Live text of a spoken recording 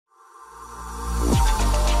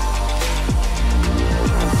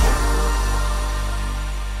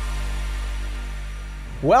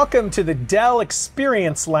Welcome to the Dell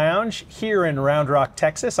Experience Lounge here in Round Rock,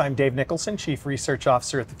 Texas. I'm Dave Nicholson, Chief Research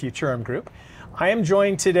Officer at the Futurum Group. I am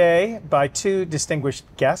joined today by two distinguished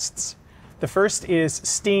guests. The first is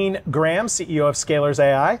Steen Graham, CEO of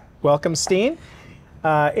ScalersAI. Welcome, Steen.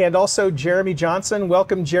 And also Jeremy Johnson.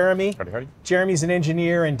 Welcome, Jeremy. Howdy, howdy. Jeremy's an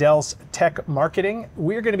engineer in Dell's tech marketing.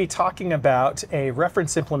 We're going to be talking about a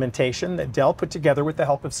reference implementation that Dell put together with the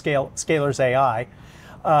help of ScalersAI,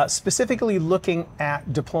 specifically looking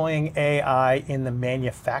at deploying AI in the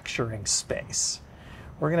manufacturing space.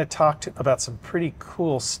 We're going to talk about some pretty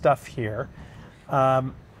cool stuff here.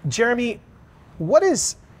 Jeremy, what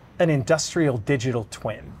is an industrial digital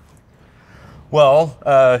twin? Well,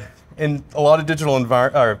 in a lot of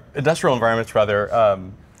industrial environments,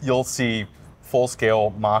 you'll see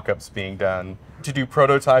full-scale mock-ups being done to do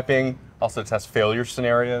prototyping, also test failure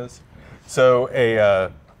scenarios. So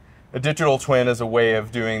a digital twin is a way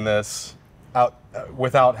of doing this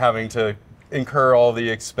without having to incur all the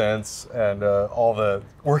expense and all the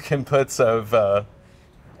work inputs of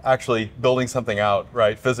actually building something out,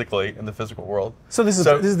 right, physically in the physical world. So this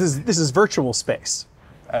is virtual space.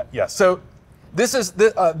 Yes. So this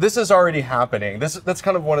is already happening. That's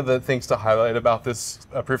kind of one of the things to highlight about this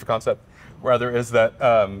proof of concept, rather, is that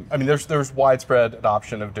I mean, there's widespread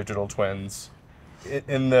adoption of digital twins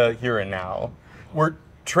in the here and now. We're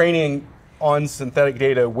training on synthetic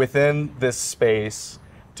data within this space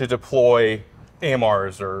to deploy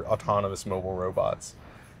AMRs, or autonomous mobile robots.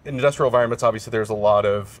 In industrial environments, obviously, there's a lot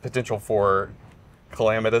of potential for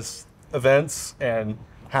calamitous events and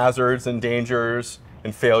hazards and dangers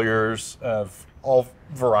and failures of all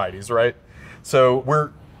varieties, right? So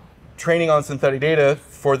we're training on synthetic data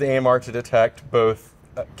for the AMR to detect both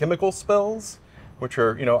chemical spills, which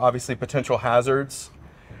are, obviously potential hazards,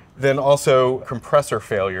 then also compressor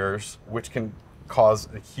failures, which can cause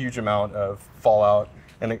a huge amount of fallout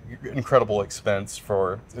and incredible expense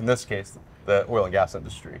for, in this case, the oil and gas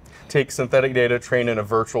industry. Take synthetic data, train in a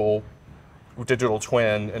virtual digital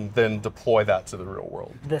twin, and then deploy that to the real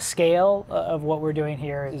world. The scale of what we're doing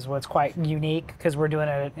here is what's quite unique, because we're doing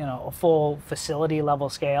a full facility level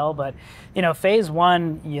scale. But phase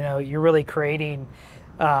one, you're really creating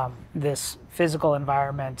this physical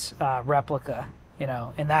environment replica.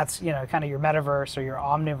 And that's kind of your metaverse or your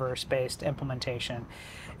omniverse based implementation.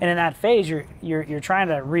 And in that phase, you're trying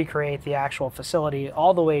to recreate the actual facility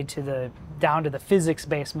all the way down to the physics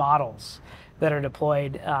based models that are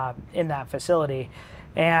deployed in that facility.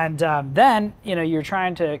 And then you're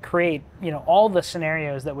trying to create all the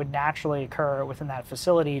scenarios that would naturally occur within that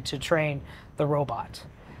facility to train the robot.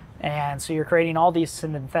 And so you're creating all these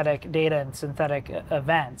synthetic data and synthetic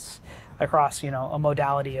events across a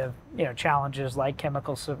modality of challenges like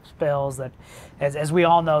chemical spills that, as we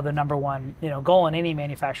all know, the number one goal in any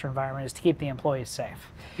manufacturing environment is to keep the employees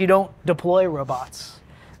safe. You don't deploy robots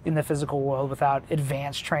in the physical world without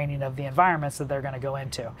advanced training of the environments that they're going to go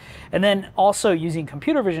into. And then also using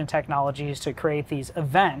computer vision technologies to create these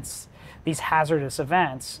events, these hazardous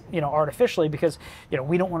events, artificially, because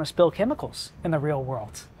we don't want to spill chemicals in the real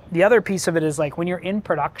world. The other piece of it is, like, when you're in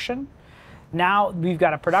production, now we've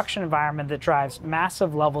got a production environment that drives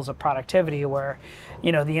massive levels of productivity where,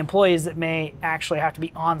 the employees that may actually have to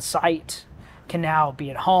be on site can now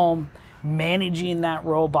be at home, managing that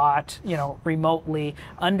robot, remotely,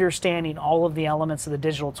 understanding all of the elements of the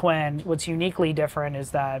digital twin. What's uniquely different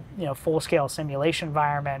is that, full-scale simulation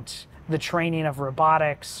environment, the training of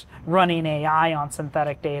robotics, running AI on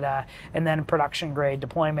synthetic data, and then production-grade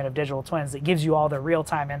deployment of digital twins that gives you all the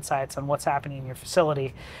real-time insights on what's happening in your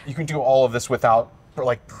facility. You can do all of this without,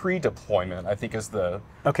 pre-deployment, I think, is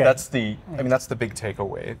that's the big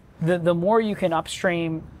takeaway. The more you can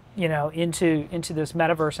upstream, into this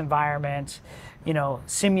metaverse environment,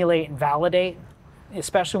 simulate and validate,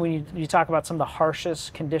 especially when you talk about some of the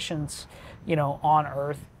harshest conditions, on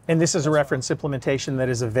Earth. And this is a reference implementation that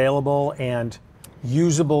is available and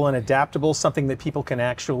usable and adaptable, something that people can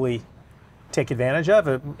actually take advantage of.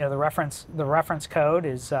 The reference code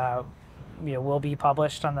is will be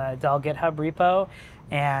published on the Dell GitHub repo,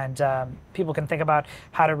 and people can think about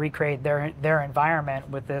how to recreate their environment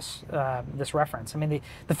with this reference. I mean,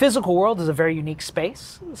 the physical world is a very unique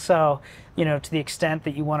space. So, to the extent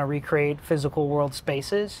that you want to recreate physical world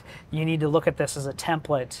spaces, you need to look at this as a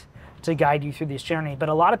template to guide you through this journey. But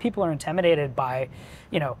a lot of people are intimidated by,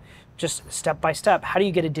 just step by step. How do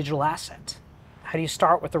you get a digital asset? How do you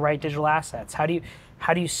start with the right digital assets? How do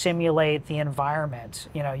you simulate the environment?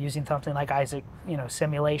 Using something like Isaac,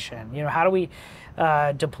 simulation. How do we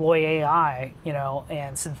deploy AI,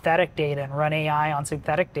 and synthetic data, and run AI on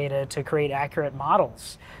synthetic data to create accurate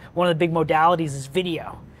models? One of the big modalities is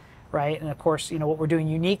video. right? And of course, what we're doing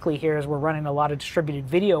uniquely here is we're running a lot of distributed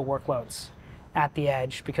video workloads at the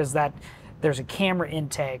edge, because there's a camera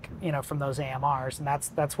intake, from those AMRs, and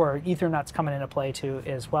that's where Ethernet's coming into play too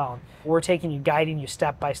as well. We're guiding you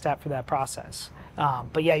step by step through that process.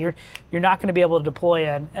 But yeah, you're not going to be able to deploy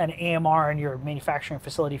an AMR in your manufacturing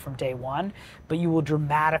facility from day one, but you will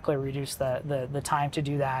dramatically reduce the time to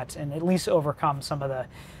do that, and at least overcome some of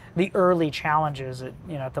the early challenges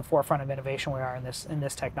at the forefront of innovation we are in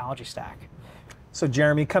this technology stack. So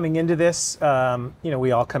Jeremy, coming into this,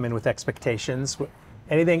 we all come in with expectations.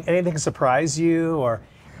 Anything surprise you, or?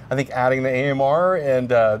 I think adding the AMR and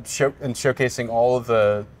showcasing all of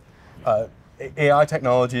the AI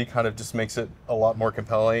technology kind of just makes it a lot more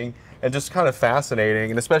compelling and just kind of fascinating.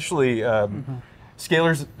 And especially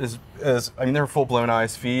Scalers they're a full-blown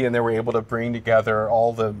ISV, and they were able to bring together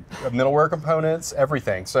all the middleware components,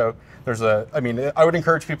 everything. So I would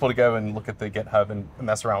encourage people to go and look at the GitHub and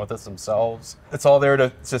mess around with this themselves. It's all there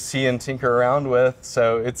to see and tinker around with.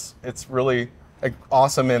 So it's really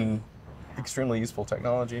awesome and extremely useful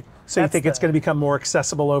technology. So you think it's going to become more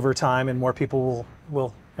accessible over time, and more people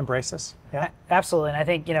will embrace this? Yeah, absolutely. And I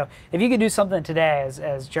think if you could do something today,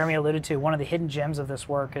 as Jeremy alluded to, one of the hidden gems of this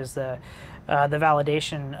work is the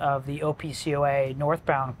validation of the OPCOA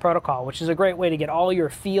northbound protocol, which is a great way to get all your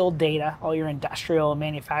field data, all your industrial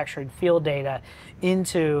manufacturing field data,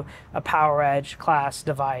 into a PowerEdge class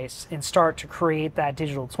device and start to create that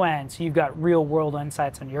digital twin. So you've got real world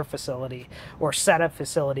insights on your facility or set of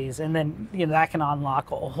facilities, and then that can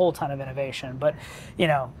unlock a whole ton of innovation. But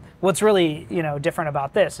what's really different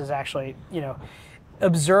about this is actually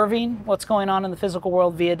observing what's going on in the physical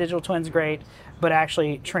world via digital twins, great, but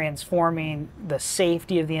actually transforming the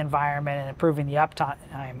safety of the environment and improving the uptime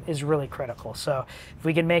is really critical. So if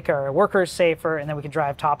we can make our workers safer, and then we can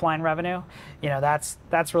drive top line revenue, that's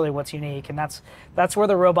really what's unique, and that's where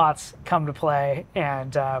the robots come to play,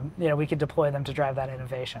 and we can deploy them to drive that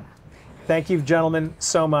innovation. Thank you, gentlemen,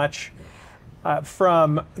 so much.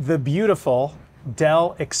 From the beautiful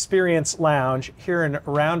Dell Experience Lounge here in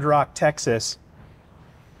Round Rock, Texas.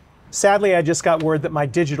 Sadly, I just got word that my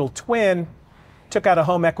digital twin took out a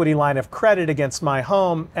home equity line of credit against my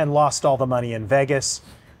home and lost all the money in Vegas.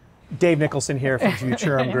 Dave Nicholson here from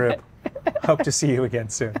Futurum Group. Hope to see you again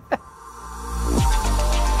soon.